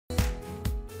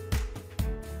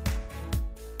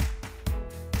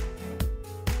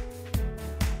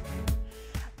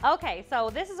Okay,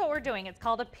 so this is what we're doing. It's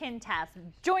called a pin test.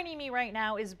 Joining me right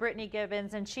now is Brittany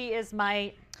Gibbons, and she is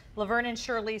my Laverne and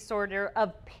Shirley sorter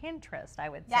of Pinterest, I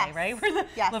would say, right? We're the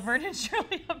Laverne and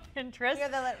Shirley of Pinterest. You're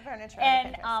the Laverne and Shirley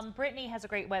and, of Pinterest. Brittany has a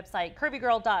great website,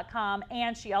 curvygirl.com,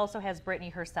 and she also has Brittany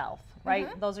herself,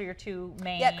 right? Those are your two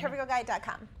main. Yeah,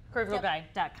 curvygirlguide.com.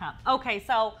 Curvygirlguide.com. Okay,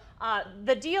 so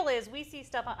the deal is we see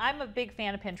stuff. I'm a big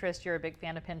fan of Pinterest. You're a big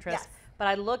fan of Pinterest. Yes. But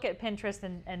I look at Pinterest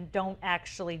and don't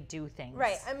actually do things.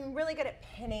 Right. I'm really good at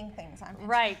pinning things on Pinterest.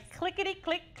 Right. Clickety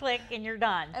click click and you're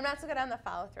done. I'm not so good on the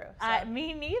follow through. So.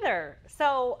 Me neither.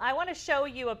 So I want to show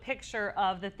you a picture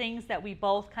of the things that we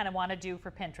both kind of want to do for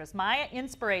Pinterest. My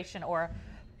inspiration or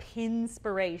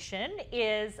pinspiration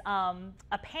is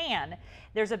a pan.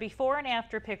 There's a before and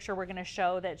after picture we're going to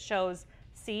show that shows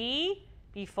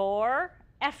before,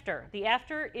 after. The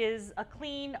after is a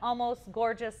clean, almost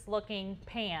gorgeous looking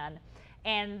pan.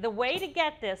 And the way to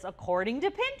get this, according to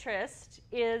Pinterest,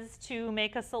 is to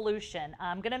make a solution.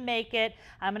 I'm going to make it.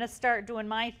 I'm going to start doing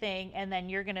my thing, and then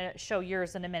you're going to show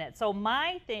yours in a minute. So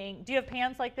my thing, do you have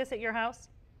pans like this at your house?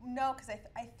 No, because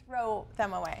I throw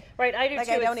them away. Right, I do like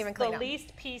too. I don't it's even clean the them.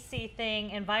 least PC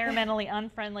thing, environmentally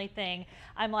unfriendly thing.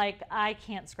 I'm like, I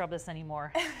can't scrub this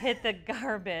anymore. Hit the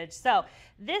garbage. So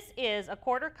this is a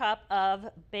 1/4 cup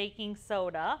of baking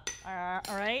soda,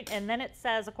 all right? And then it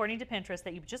says, according to Pinterest,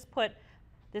 that you just put,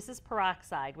 this is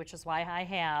peroxide, which is why I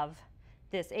have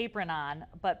this apron on,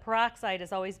 but peroxide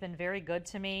has always been very good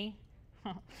to me.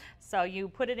 So you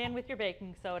put it in with your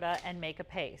baking soda and make a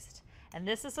paste. And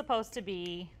this is supposed to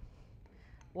be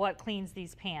what cleans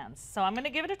these pans. So I'm going to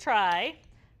give it a try,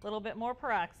 a little bit more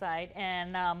peroxide,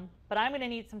 and but I'm going to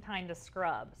need some time to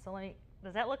scrub. So let me,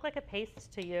 does that look like a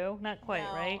paste to you? Not quite,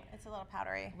 No, right? It's a little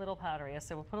powdery. A little powdery.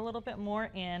 So we'll put a little bit more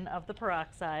in of the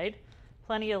peroxide.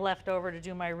 Plenty of left over to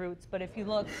do my roots, but if you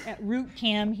look at root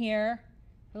cam here,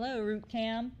 hello root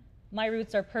cam, my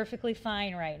roots are perfectly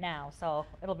fine right now, so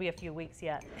it'll be a few weeks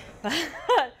yet.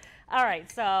 All right,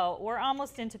 so we're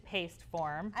almost into paste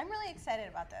form. I'm really excited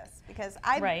about this because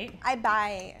I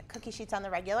buy cookie sheets on the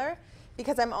regular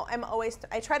because I'm always,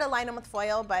 I try to line them with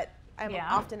foil, but I'm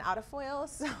often out of foil.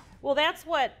 So. Well, that's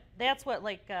what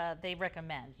like they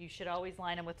recommend. You should always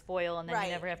line them with foil, and then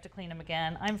you never have to clean them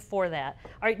again. I'm for that.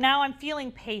 All right, now I'm feeling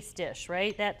paste-ish,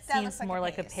 right? That seems more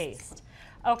like a paste.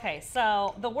 Okay,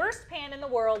 so the worst pan in the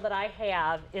world that I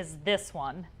have is this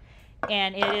one,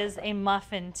 and it is a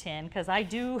muffin tin because I'm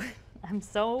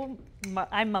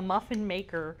a muffin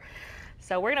maker.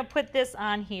 So we're gonna put this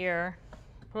on here.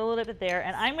 Put a little bit there,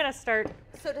 and I'm going to start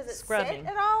scrubbing. So does it sit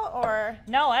at all, or?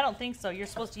 No, I don't think so. You're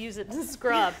supposed to use it to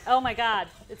scrub. Oh my God,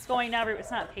 it's going everywhere.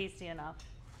 It's not pasty enough.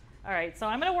 All right, so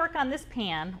I'm going to work on this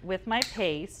pan with my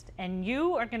paste, and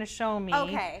you are going to show me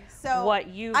what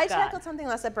you've got. I tackled something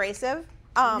less abrasive.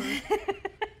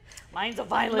 Mine's a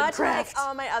violent craft. Like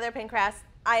all my other pin crafts,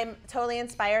 I'm totally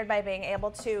inspired by being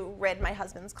able to rid my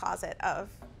husband's closet of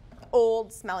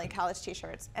old, smelly college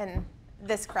t-shirts, and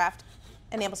this craft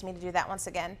enables me to do that once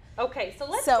again. Okay, so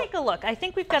let's take a look. I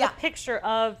think we've got a picture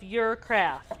of your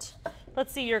craft.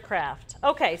 Let's see your craft.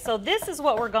 Okay, so this is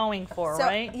what we're going for,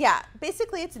 right? Yeah,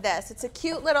 basically it's this. It's a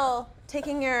cute little,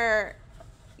 taking your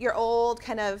old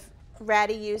kind of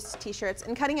ratty used t-shirts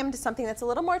and cutting them into something that's a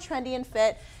little more trendy and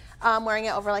fit, wearing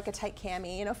it over like a tight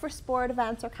cami, you know, for sport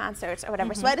events or concerts or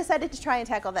whatever. So I decided to try and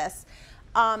tackle this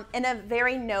in a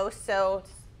very no-sew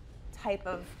type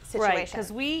of situation. Right,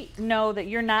 because we know that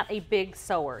you're not a big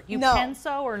sewer. You can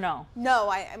sew or no? No,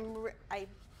 I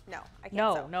can't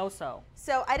sew. No sew.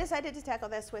 So I decided to tackle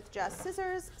this with just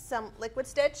scissors, some liquid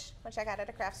stitch, which I got at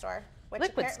a craft store, which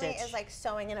apparently is like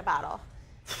sewing in a bottle.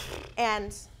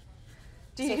 And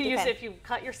do you use it if you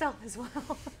cut yourself as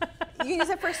well? You can use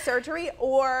it for surgery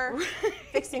or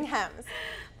fixing hems.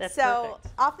 That's so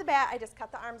perfect. Off the bat, I just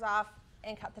cut the arms off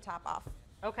and cut the top off.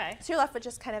 Okay. So you're left with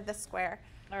just kind of this square.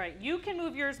 All right, you can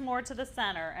move yours more to the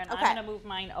center, and I'm going to move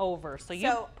mine over. So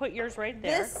you put yours right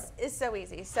there. This is so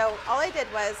easy. So all I did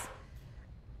was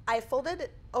I folded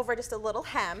it over just a little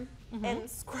hem and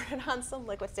squirted on some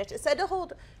liquid stitch. It said to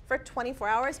hold for 24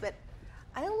 hours, but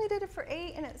I only did it for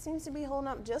 8, and it seems to be holding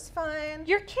up just fine.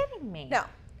 You're kidding me. No.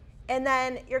 And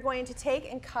then you're going to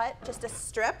take and cut just a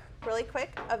strip really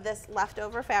quick of this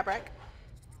leftover fabric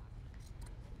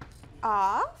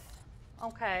off.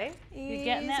 Okay. You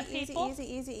getting that, people? Easy,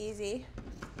 easy, easy.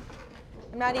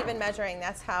 I'm not even measuring.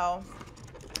 That's how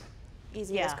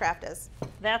easy this craft is.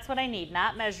 That's what I need,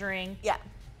 not measuring. Yeah.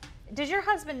 Does your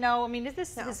husband know? I mean, is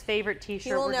this his favorite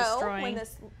t-shirt we're destroying? He will know when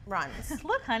this runs.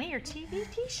 Look, honey, your TV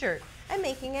t-shirt. I'm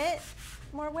making it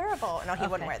more wearable. No, he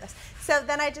wouldn't wear this. So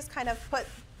then I just kind of put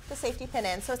the safety pin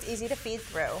in so it's easy to feed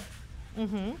through.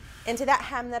 into that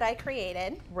hem that I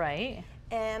created. Right.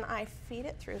 And I feed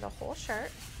it through the whole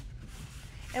shirt.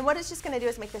 And what it's just gonna do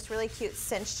is make this really cute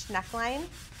cinched neckline,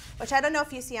 which I don't know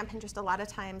if you see on Pinterest a lot of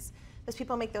times. Those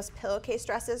people make those pillowcase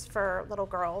dresses for little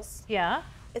girls. Yeah.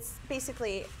 It's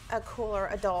basically a cooler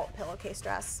adult pillowcase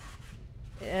dress.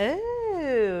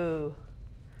 Oh.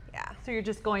 Yeah. So you're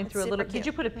just going through a little. super Did cute.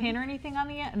 you put a pin or anything on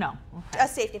the end? No. A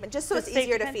safety pin, just so Just it's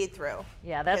easier safety to pin? feed through.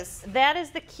 Yeah, that is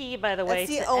the key, by the way.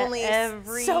 That's the to only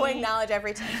every sewing knowledge I've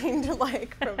retained,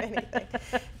 like, from anything.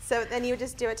 So then you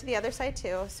just do it to the other side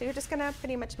too. So you're just gonna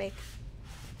pretty much make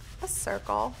a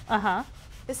circle.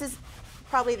 This is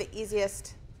probably the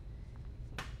easiest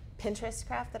Pinterest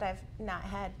craft that I've not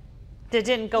had. That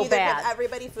didn't go Either bad. give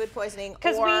everybody food poisoning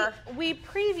Because or we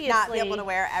previously not be able to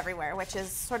wear it everywhere, which is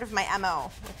sort of my MO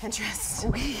with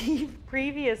Pinterest. We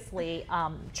previously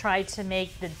tried to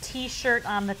make the t-shirt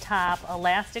on the top,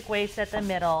 elastic waist at the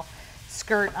middle,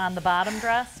 skirt on the bottom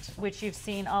dressed, which you've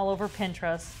seen all over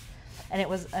Pinterest, and it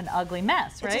was an ugly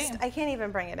mess, right? I can't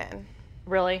even bring it in.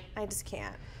 Really? I just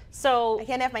can't. So I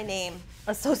can't have my name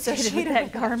associated with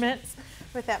that garment.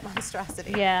 With that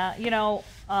monstrosity. Yeah, you know,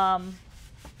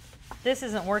 this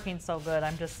isn't working so good,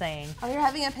 I'm just saying. Oh, you're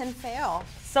having a pin fail.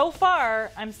 So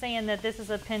far, I'm saying that this is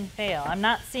a pin fail. I'm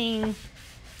not seeing,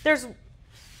 there's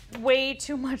way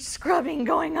too much scrubbing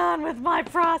going on with my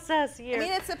process here. I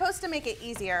mean, it's supposed to make it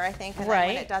easier, I think, and Right.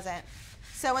 then when it doesn't.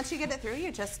 So once you get it through,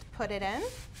 you just put it in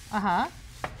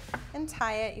and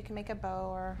tie it. You can make a bow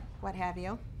or what have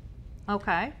you.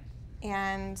 Okay.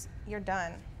 And you're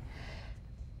done.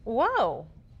 Whoa.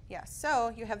 Yeah,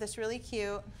 so you have this really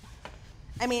cute,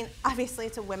 I mean, obviously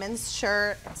it's a women's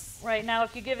shirt. Right now,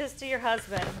 if you give this to your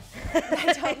husband,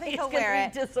 I don't think he'll wear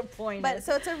it. He's disappointed. But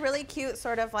so it's a really cute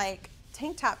sort of like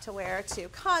tank top to wear to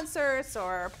concerts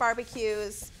or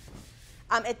barbecues.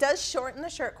 It does shorten the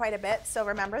shirt quite a bit, so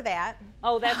remember that.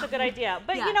 Oh, that's a good idea.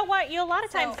 But Yeah. you know what? You a lot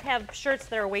of So- times have shirts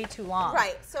that are way too long.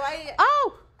 Right, so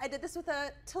I did this with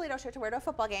a Toledo shirt to wear to a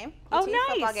football game. Oh, UT nice.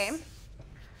 Football game.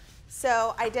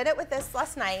 So I did it with this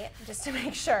last night just to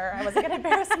make sure I wasn't going to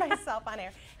embarrass myself on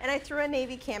air. And I threw a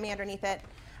navy cami underneath it.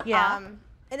 Yeah.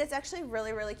 And it's actually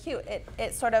really, really cute.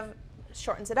 It sort of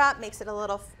shortens it up, makes it a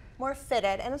little more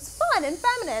fitted, and it's fun and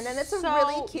feminine, and it's a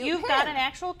really cute you've pin. got an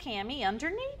actual cami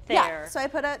underneath there. Yeah, so I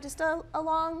put just a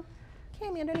long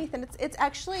cami underneath, and it's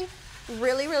actually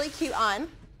really, really cute on.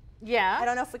 Yeah. I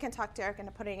don't know if we can talk Derek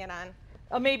into putting it on.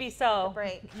 Oh, maybe so.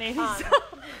 Break. Maybe so.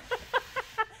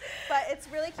 But it's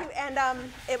really cute, and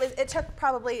it took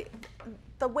probably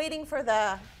the waiting for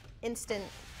the instant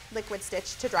liquid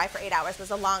stitch to dry for 8 hours was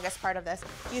the longest part of this.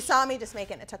 You saw me just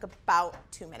make it, and it took about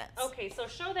 2 minutes. Okay, so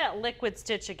show that liquid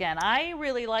stitch again. I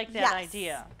really like that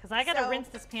idea because I got to rinse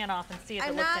this pan off and see if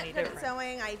it looks any different. I'm not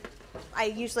good at sewing. I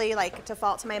usually like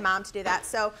default to my mom to do that.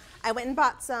 So I went and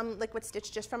bought some liquid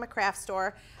stitch just from a craft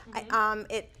store.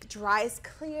 It dries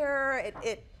clear.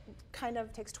 It kind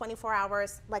of takes 24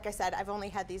 hours. Like I said, I've only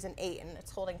had these in 8, and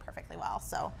it's holding perfectly well.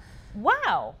 So.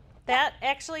 Wow, that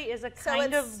actually is a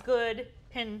kind it's- of good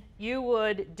pin. You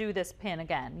would do this pin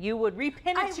again. You would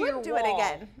repin it to your wall. I would do it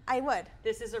again. I would.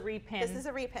 This is a repin. This is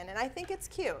a repin, and I think it's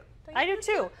cute. I do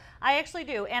too. I actually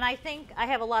do, and I think I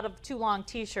have a lot of too long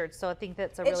T-shirts, so I think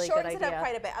that's a really good idea. It shortens it up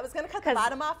quite a bit. I was going to cut the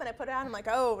bottom off, and I put it on. I'm like,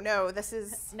 oh no, this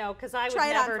is. No, because I would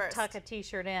Try it on never first. tuck a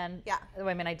T-shirt in. Yeah.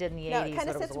 I mean, I did in the 80s. No, it kind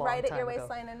of but was sits a long right at time your ago.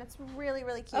 waistline, and it's really,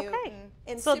 really cute. Okay.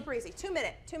 And So- super easy.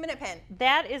 2-minute pin.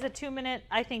 That is a 2-minute.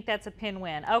 I think that's a pin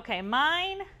win. Okay,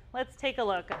 mine. Let's take a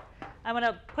look. I'm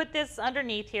gonna put this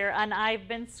underneath here, and I've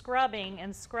been scrubbing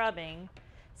and scrubbing.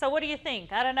 So what do you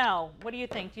think? I don't know. What do you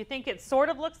think? Do you think it sort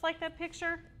of looks like that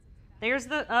picture? There's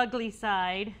the ugly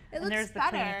side, and looks there's the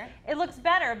better. clean. It looks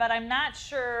better, but I'm not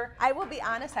sure. I will be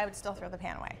honest, I would still throw the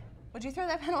pan away. Would you throw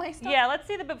that pan away still? Yeah, let's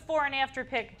see the before and after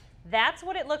pic. That's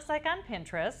what it looks like on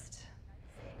Pinterest.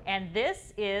 And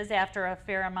this is after a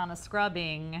fair amount of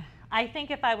scrubbing. I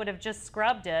think if I would have just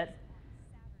scrubbed it,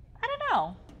 I don't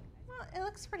know. Well, it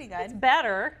looks pretty It's good.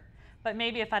 better, but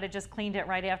maybe if I'd have just cleaned it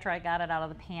right after I got it out of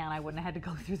the pan, I wouldn't have had to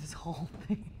go through this whole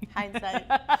thing. Hindsight.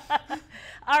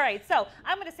 All right, so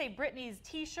I'm going to say Brittany's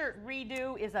T-shirt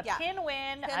redo is a pin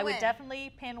win. I would win.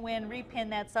 definitely pin win, repin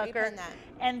that sucker. Repin that.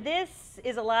 And this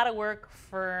is a lot of work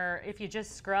for if you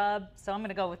just scrub. So I'm going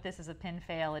to go with this as a pin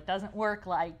fail. It doesn't work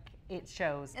like it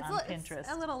shows on Pinterest.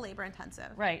 It's a little labor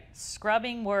intensive. Right,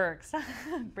 scrubbing works.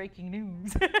 Breaking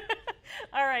news.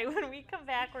 All right, when we come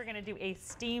back, we're going to do a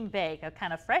steam bake, a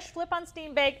kind of fresh flip on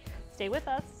steam bake. Stay with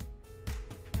us.